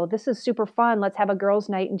away go, this is super fun. Let's have a girls'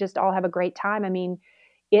 night and just all have a great time. I mean,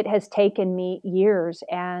 it has taken me years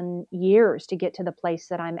and years to get to the place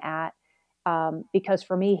that I'm at. Because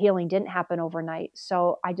for me, healing didn't happen overnight.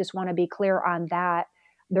 So I just want to be clear on that.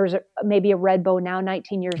 There's maybe a red bow now,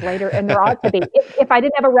 19 years later, and there ought to be. If I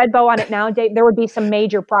didn't have a red bow on it now, Dave, there would be some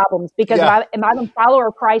major problems, because Yeah, if I'm a follower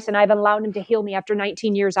of Christ and I've allowed him to heal me after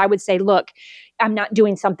 19 years, I would say, look, I'm not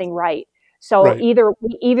doing something right. So right,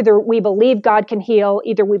 either we believe God can heal,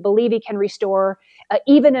 either we believe he can restore,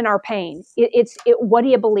 even in our pain. What do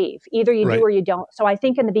you believe? Either you do right. or you don't. So I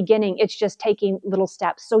think in the beginning, it's just taking little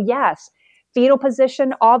steps. So yes, fetal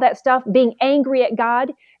position, all that stuff, being angry at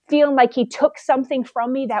God, feeling like he took something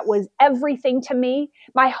from me that was everything to me.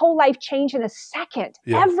 My whole life changed in a second.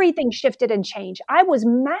 Yeah, Everything shifted and changed. I was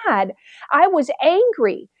mad. I was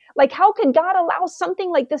angry. Like, how could God allow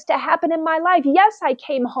something like this to happen in my life? Yes, I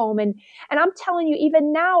came home, and I'm telling you,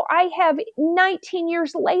 even now, I have 19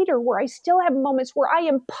 years later where I still have moments where I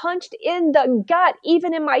am punched in the gut,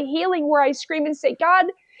 even in my healing, where I scream and say, God,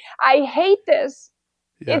 I hate this.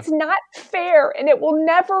 yeah, It's not fair, and it will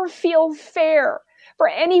never feel fair for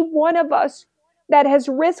any one of us that has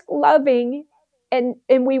risked loving, and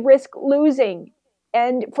we risk losing.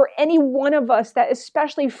 And for any one of us that,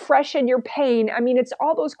 especially fresh in your pain, I mean, it's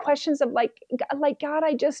all those questions of like God,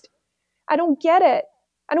 I don't get it.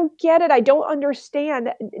 I don't get it. I don't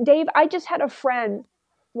understand. Dave, I just had a friend,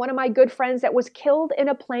 one of my good friends, that was killed in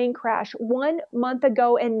a plane crash 1 month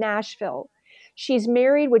ago in Nashville. She's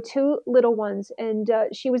married with two little ones, and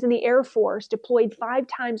she was in the Air Force, deployed 5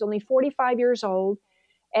 times, only 45 years old.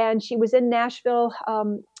 And she was in Nashville,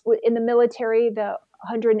 in the military, the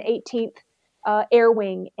 118th Air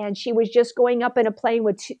Wing. And she was just going up in a plane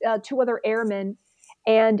with two other airmen,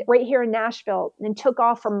 and right here in Nashville, and took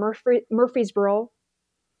off from Murfreesboro,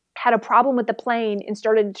 had a problem with the plane and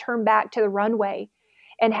started to turn back to the runway,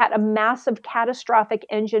 and had a massive catastrophic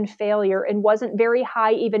engine failure and wasn't very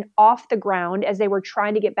high even off the ground as they were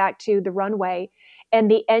trying to get back to the runway. And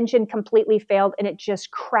the engine completely failed and it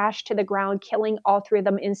just crashed to the ground, killing all three of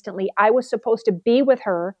them instantly. I was supposed to be with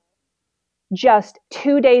her just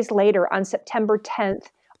 2 days later on September 10th.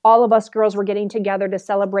 All of us girls were getting together to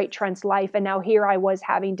celebrate Trent's life. And now here I was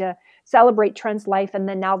having to celebrate Trent's life, and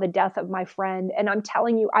then now the death of my friend. And I'm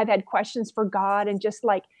telling you, I've had questions for God, and just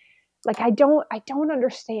like I don't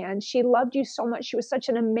understand. She loved you so much. She was such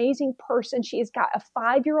an amazing person. She's got a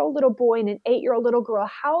 5-year-old little boy and an 8-year-old little girl.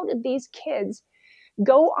 How did these kids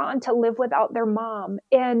go on to live without their mom?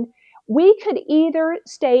 And we could either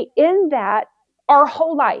stay in that our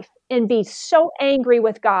whole life and be so angry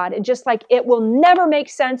with God and just like, it will never make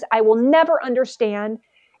sense. I will never understand.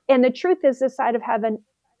 And the truth is, this side of heaven,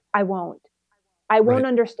 I won't. I won't right.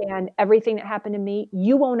 understand everything that happened to me.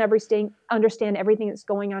 You won't ever understand everything that's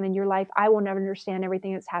going on in your life. I will never understand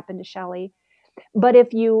everything that's happened to Shelley. But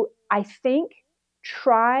if you, I think,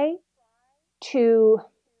 try to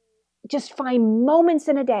just find moments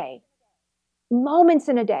in a day,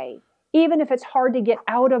 even if it's hard to get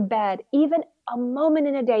out of bed, even a moment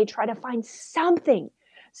in a day, try to find something,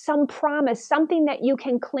 some promise, something that you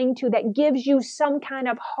can cling to that gives you some kind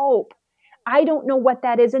of hope. I don't know what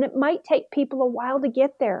that is, and it might take people a while to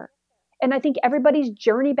get there. And I think everybody's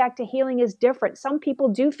journey back to healing is different. Some people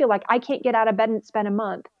do feel like, I can't get out of bed and it's been a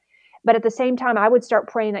month. But at the same time, I would start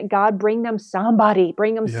praying that God bring them somebody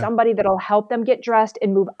Yeah. that'll help them get dressed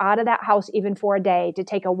and move out of that house even for a day, to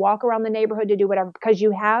take a walk around the neighborhood, to do whatever, because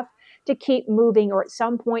you have to keep moving, or at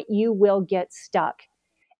some point you will get stuck.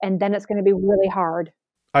 And then it's going to be really hard.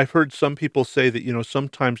 I've heard some people say that,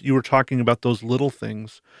 sometimes you were talking about those little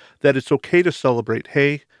things, that it's okay to celebrate.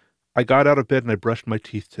 Hey, I got out of bed and I brushed my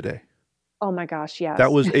teeth today. Oh my gosh, That yes.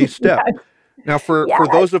 was a step. Yes, Now, for yes.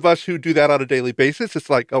 those of us who do that on a daily basis, it's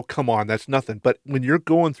like, oh, come on, that's nothing. But when you're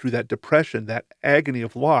going through that depression, that agony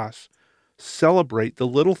of loss, celebrate the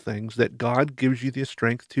little things that God gives you the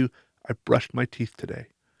strength to. I brushed my teeth today,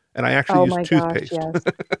 and I actually Oh used my gosh, toothpaste. yes.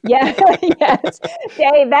 Yeah, yes.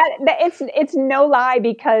 Dave, that it's no lie,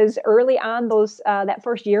 because early on, those that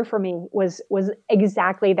first year for me was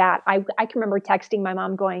exactly that. I can remember texting my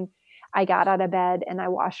mom going, I got out of bed and I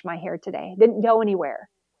washed my hair today. Didn't go anywhere,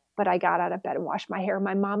 but I got out of bed and washed my hair.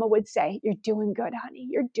 My mama would say, "You're doing good, honey.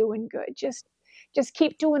 You're doing good. Just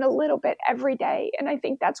keep doing a little bit every day." And I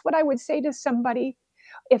think that's what I would say to somebody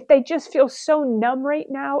if they just feel so numb right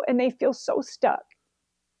now and they feel so stuck.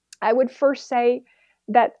 I would first say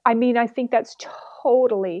that, I think that's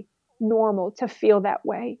totally normal to feel that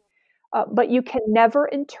way. But you can never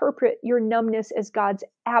interpret your numbness as God's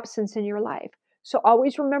absence in your life. So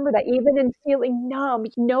always remember that even in feeling numb,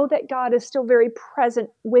 know that God is still very present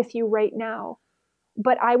with you right now.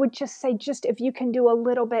 But I would just say, just if you can do a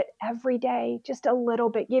little bit every day, just a little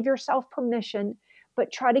bit, give yourself permission,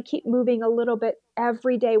 but try to keep moving a little bit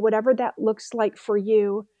every day, whatever that looks like for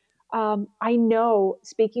you. I know,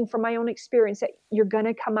 speaking from my own experience, that you're going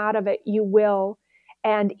to come out of it. You will,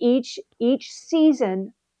 and each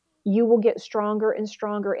season, you will get stronger and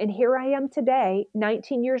stronger. And here I am today,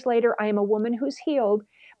 19 years later. I am a woman who's healed,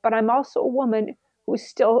 but I'm also a woman who's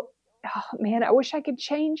still. Oh man, I wish I could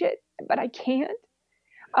change it, but I can't.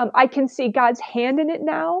 I can see God's hand in it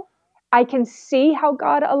now. I can see how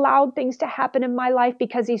God allowed things to happen in my life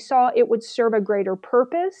because he saw it would serve a greater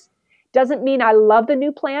purpose. Doesn't mean I love the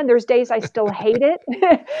new plan. There's days I still hate it. We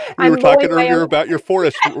were I'm mowing talking my earlier own. about your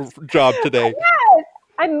forest job today. Yes,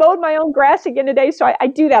 I mowed my own grass again today. So I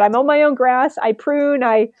do that. I mow my own grass. I prune.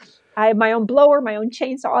 I have my own blower, my own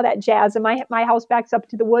chainsaw, all that jazz. And my house backs up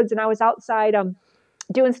to the woods. And I was outside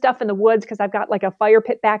doing stuff in the woods because I've got like a fire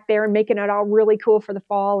pit back there and making it all really cool for the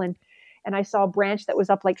fall. And I saw a branch that was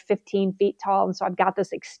up like 15 feet tall. And so I've got this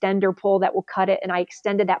extender pole that will cut it. And I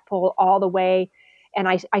extended that pole all the way. And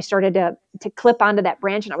I started to clip onto that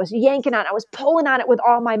branch, and I was yanking on it. I was pulling on it with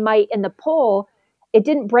all my might. And the pole, it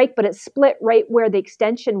didn't break, but it split right where the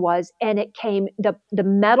extension was. And the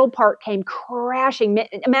metal part came crashing.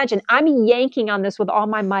 Imagine I'm yanking on this with all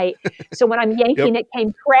my might. So when I'm Yep. yanking, it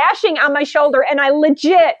came crashing on my shoulder. And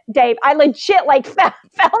Dave, I legit like fell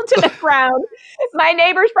to the ground. My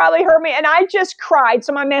neighbors probably heard me, and I just cried.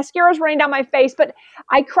 So my mascara's running down my face, but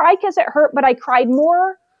I cried because it hurt, but I cried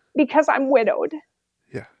more because I'm widowed.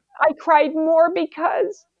 Yeah. I cried more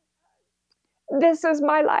because this is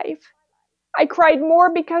my life. I cried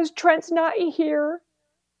more because Trent's not here.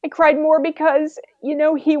 I cried more because,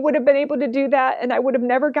 he would have been able to do that and I would have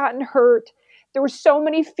never gotten hurt. There were so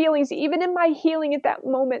many feelings, even in my healing at that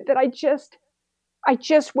moment, that I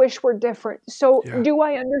just wish were different. So Yeah. do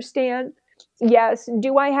I understand? Yes.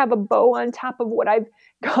 Do I have a bow on top of what I've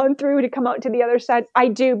gone through to come out to the other side? I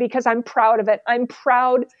do, because I'm proud of it. I'm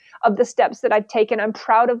proud of the steps that I've taken. I'm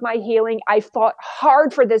proud of my healing. I fought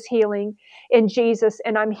hard for this healing in Jesus,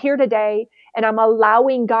 and I'm here today, and I'm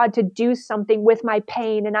allowing God to do something with my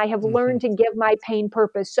pain, and I have learned to give my pain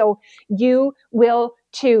purpose. So you will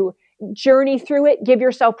too. Journey through it. Give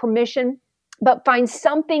yourself permission, but find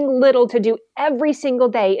something little to do every single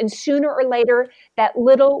day. And sooner or later, that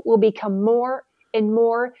little will become more and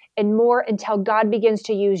more and more until God begins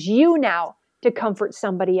to use you now to comfort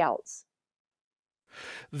somebody else.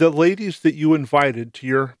 The ladies that you invited to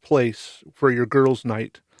your place for your girls'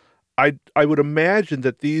 night, I would imagine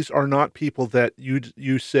that these are not people that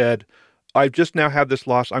you said, I've just now had this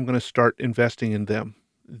loss, I'm going to start investing in them.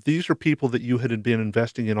 These are people that you had been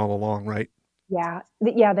investing in all along, right? Yeah.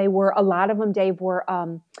 Yeah, they were. A lot of them, Dave, were,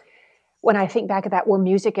 when I think back at that, were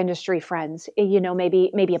music industry friends,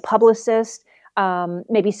 maybe a publicist,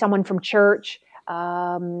 maybe someone from church,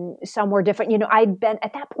 some were different. I'd been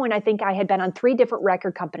at that point, I think I had been on 3 different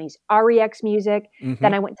record companies, REX Music, Mm-hmm.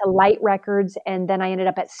 then I went to Light Records, and then I ended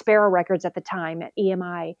up at Sparrow Records at the time at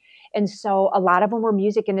EMI. And so a lot of them were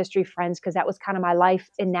music industry friends because that was kind of my life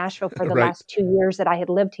in Nashville for the Right. last 2 years that I had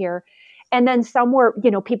lived here. And then some were,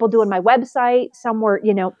 people doing my website. Some were,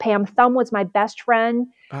 Pam Thumb was my best friend,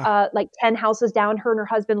 like 10 houses down. Her and her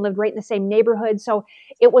husband lived right in the same neighborhood. So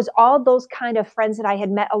it was all those kind of friends that I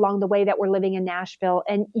had met along the way that were living in Nashville.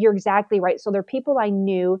 And you're exactly right. So they're people I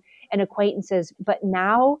knew and acquaintances, but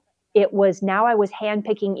now I was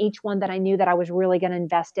handpicking each one that I knew that I was really going to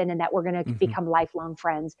invest in and that were going to become lifelong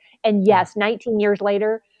friends. And yes, 19 years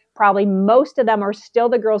later, probably most of them are still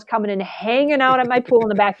the girls coming and hanging out at my pool in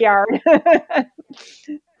the backyard.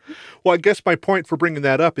 Well, I guess my point for bringing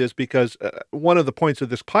that up is because one of the points of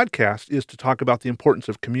this podcast is to talk about the importance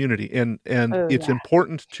of community, and it's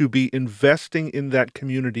important to be investing in that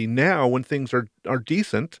community now when things are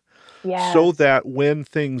decent. Yes. So that when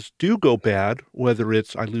things do go bad, whether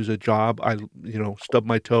it's I lose a job, I stub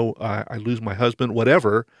my toe, I lose my husband,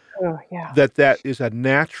 whatever, that is a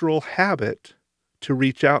natural habit to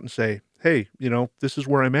reach out and say, hey, this is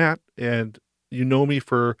where I'm at, and you know me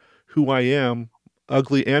for who I am,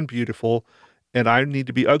 ugly and beautiful, and I need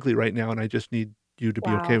to be ugly right now, and I just need you to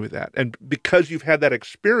be okay with that. And because you've had that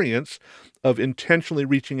experience of intentionally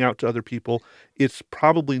reaching out to other people, it's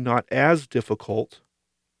probably not as difficult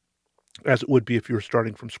as it would be if you were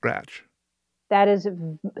starting from scratch. That is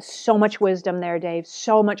so much wisdom there, Dave.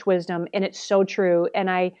 So much wisdom. And it's so true. And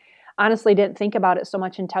I honestly didn't think about it so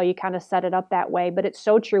much until you kind of set it up that way. But it's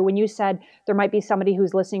so true. When you said there might be somebody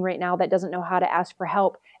who's listening right now that doesn't know how to ask for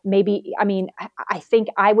help, I think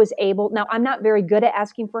I was able. Now, I'm not very good at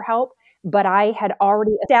asking for help, but I had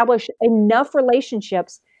already established enough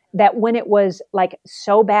relationships that when it was like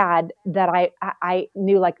so bad that I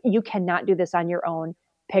knew, like, you cannot do this on your own.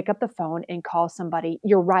 Pick up the phone and call somebody.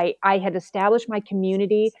 You're right. I had established my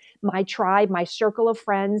community, my tribe, my circle of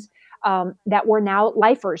friends that were now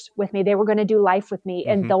lifers with me. They were going to do life with me.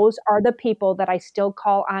 And those are the people that I still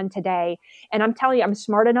call on today. And I'm telling you, I'm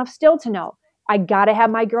smart enough still to know I got to have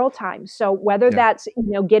my girl time. So whether that's,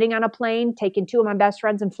 getting on a plane, taking two of my best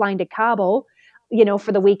friends and flying to Kabul,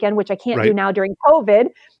 for the weekend, which I can't do now during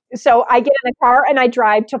COVID. So I get in the car and I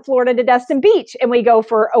drive to Florida to Destin Beach and we go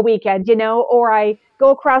for a weekend, or I go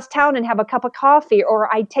across town and have a cup of coffee,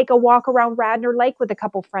 or I take a walk around Radnor Lake with a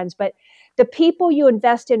couple friends. But the people you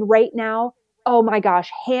invest in right now, oh my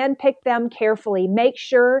gosh, handpick them carefully. Make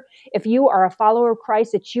sure if you are a follower of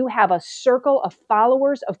Christ that you have a circle of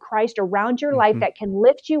followers of Christ around your life that can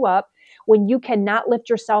lift you up when you cannot lift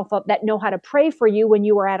yourself up, that know how to pray for you when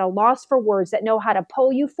you are at a loss for words, that know how to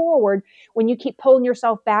pull you forward when you keep pulling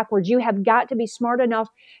yourself backwards. You have got to be smart enough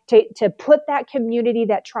to put that community,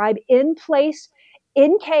 that tribe in place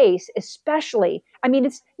in case, especially,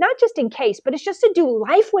 it's not just in case, but it's just to do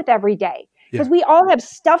life with every day. Because we all have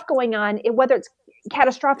stuff going on, whether it's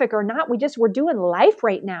catastrophic or not. We're doing life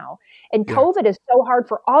right now. And COVID is so hard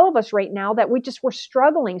for all of us right now that we're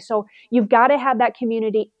struggling. So you've got to have that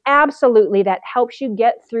community, absolutely, that helps you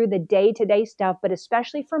get through the day-to-day stuff. But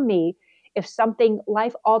especially for me, if something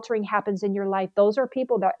life-altering happens in your life, those are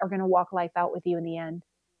people that are going to walk life out with you in the end.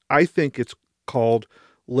 I think it's called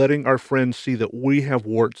letting our friends see that we have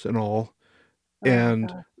warts and all,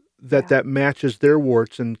 and that matches their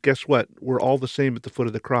warts. And guess what? We're all the same at the foot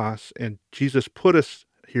of the cross. And Jesus put us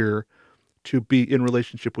here to be in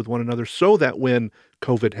relationship with one another so that when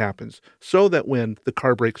COVID happens, so that when the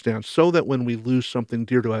car breaks down, so that when we lose something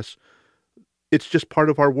dear to us, it's just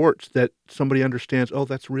part of our warts that somebody understands, oh,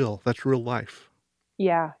 that's real life.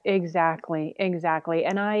 Yeah, exactly.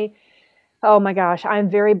 And oh my gosh, I'm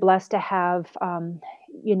very blessed to have,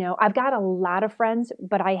 I've got a lot of friends,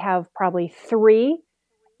 but I have probably 3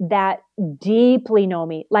 that deeply know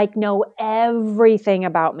me, like know everything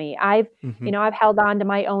about me. I've held on to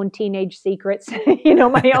my own teenage secrets,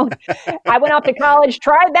 my own, I went off to college,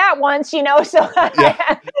 tried that once, so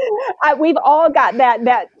we've all got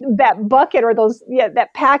that bucket or that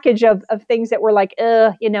package of things that we're like,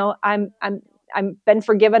 I'm been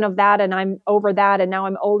forgiven of that and I'm over that. And now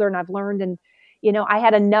I'm older and I've learned. And, I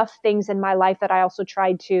had enough things in my life that I also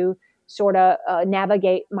tried to sort of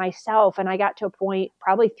navigate myself. And I got to a point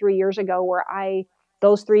probably 3 years ago where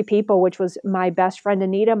those 3 people, which was my best friend,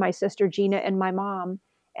 Anita, my sister, Gina, and my mom.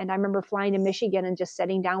 And I remember flying to Michigan and just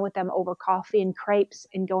sitting down with them over coffee and crepes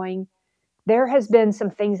and going, there has been some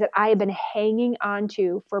things that I have been hanging on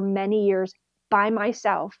to for many years by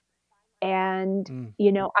myself. And,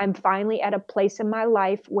 I'm finally at a place in my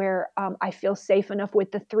life where I feel safe enough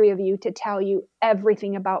with the 3 of you to tell you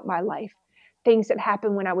everything about my life. Things that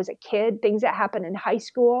happened when I was a kid, things that happened in high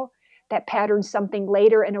school, that patterned something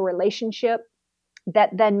later in a relationship,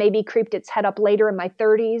 that then maybe creeped its head up later in my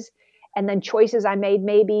 30s. And then choices I made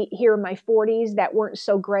maybe here in my 40s that weren't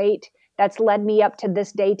so great. That's led me up to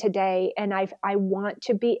this day today. And I want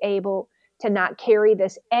to be able to not carry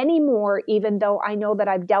this anymore, even though I know that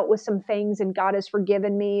I've dealt with some things and God has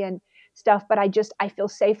forgiven me and stuff. But I feel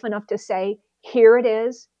safe enough to say, here it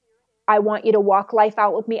is. I want you to walk life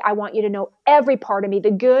out with me. I want you to know every part of me,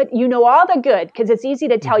 the good. You know all the good, because it's easy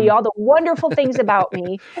to tell you all the wonderful things about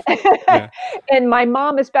me. Yeah. And my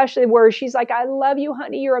mom especially, where she's like, I love you,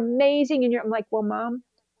 honey. You're amazing. And I'm like, well, Mom,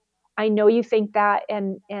 I know you think that,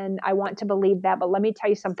 and I want to believe that, but let me tell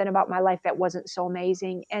you something about my life that wasn't so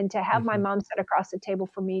amazing. And to have my Mhm. mom sit across the table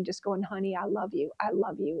from me, just going, honey, I love you,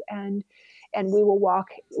 and we will walk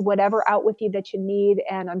whatever out with you that you need.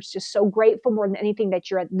 And I'm just so grateful more than anything that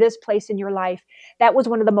you're at this place in your life. That was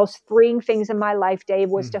one of the most freeing things in my life, Dave,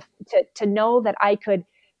 was Mm. to know that I could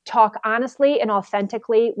talk honestly and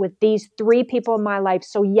authentically with these three people in my life.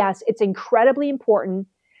 So yes, it's incredibly important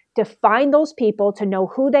to find those people, to know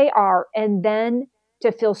who they are, and then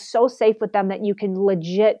to feel so safe with them that you can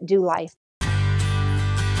legit do life.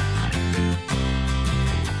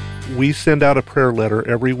 We send out a prayer letter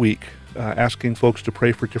every week asking folks to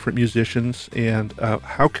pray for different musicians. And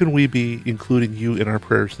how can we be including you in our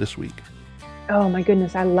prayers this week? Oh my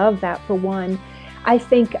goodness, I love that. For one, I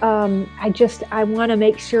think I want to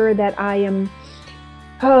make sure that I am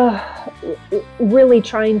really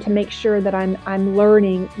trying to make sure that I'm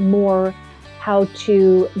learning more how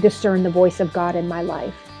to discern the voice of God in my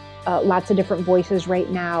life. Lots of different voices right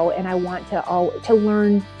now, and I want to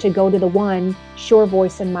learn to go to the one sure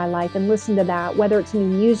voice in my life and listen to that, whether it's new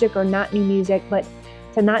music or not new music, but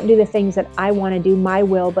to not do the things that I want to do, my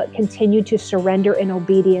will, but continue to surrender in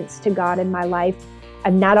obedience to God in my life.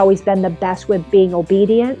 I've not always been the best with being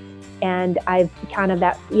obedient, and I've kind of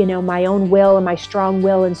that, my own will and my strong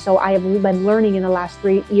will. And so I have been learning in the last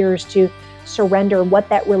 3 years to surrender, what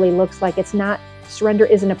that really looks like. Surrender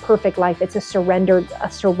isn't a perfect life. It's a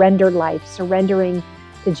surrendered life, surrendering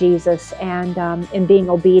to Jesus and being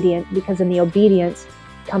obedient, because in the obedience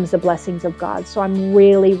comes the blessings of God. So I'm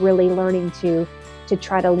really, really learning to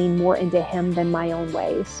try to lean more into Him than my own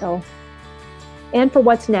ways. So, and for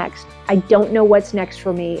what's next, I don't know what's next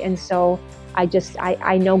for me. And so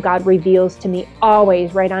I know God reveals to me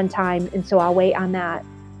always right on time. And so I'll wait on that.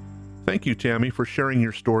 Thank you, Tammy, for sharing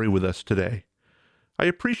your story with us today. I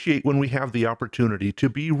appreciate when we have the opportunity to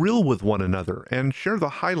be real with one another and share the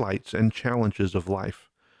highlights and challenges of life.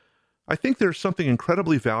 I think there's something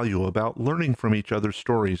incredibly valuable about learning from each other's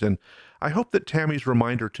stories, and I hope that Tammy's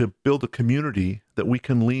reminder to build a community that we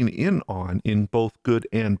can lean in on in both good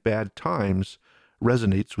and bad times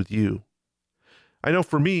resonates with you. I know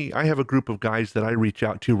for me, I have a group of guys that I reach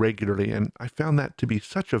out to regularly, and I found that to be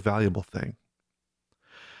such a valuable thing.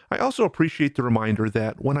 I also appreciate the reminder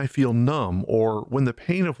that when I feel numb or when the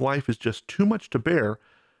pain of life is just too much to bear,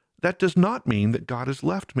 that does not mean that God has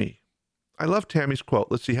left me. I love Tammy's quote.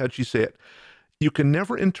 Let's see, how'd she say it? You can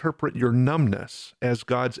never interpret your numbness as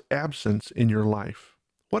God's absence in your life.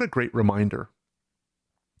 What a great reminder.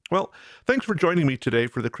 Well, thanks for joining me today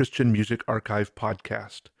for the Christian Music Archive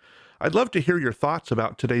podcast. I'd love to hear your thoughts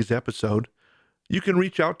about today's episode. You can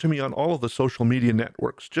reach out to me on all of the social media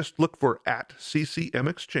networks. Just look for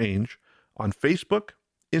 @CCMExchange on Facebook,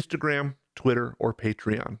 Instagram, Twitter, or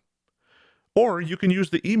Patreon. Or you can use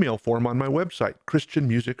the email form on my website,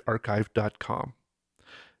 christianmusicarchive.com.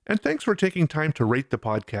 And thanks for taking time to rate the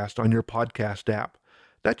podcast on your podcast app.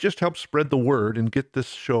 That just helps spread the word and get this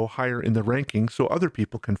show higher in the rankings so other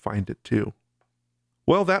people can find it too.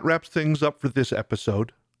 Well, that wraps things up for this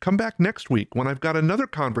episode. Come back next week when I've got another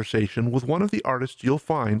conversation with one of the artists you'll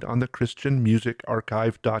find on the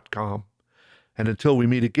christianmusicarchive.com. And until we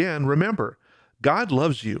meet again, remember, God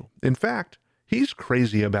loves you. In fact, He's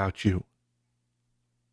crazy about you.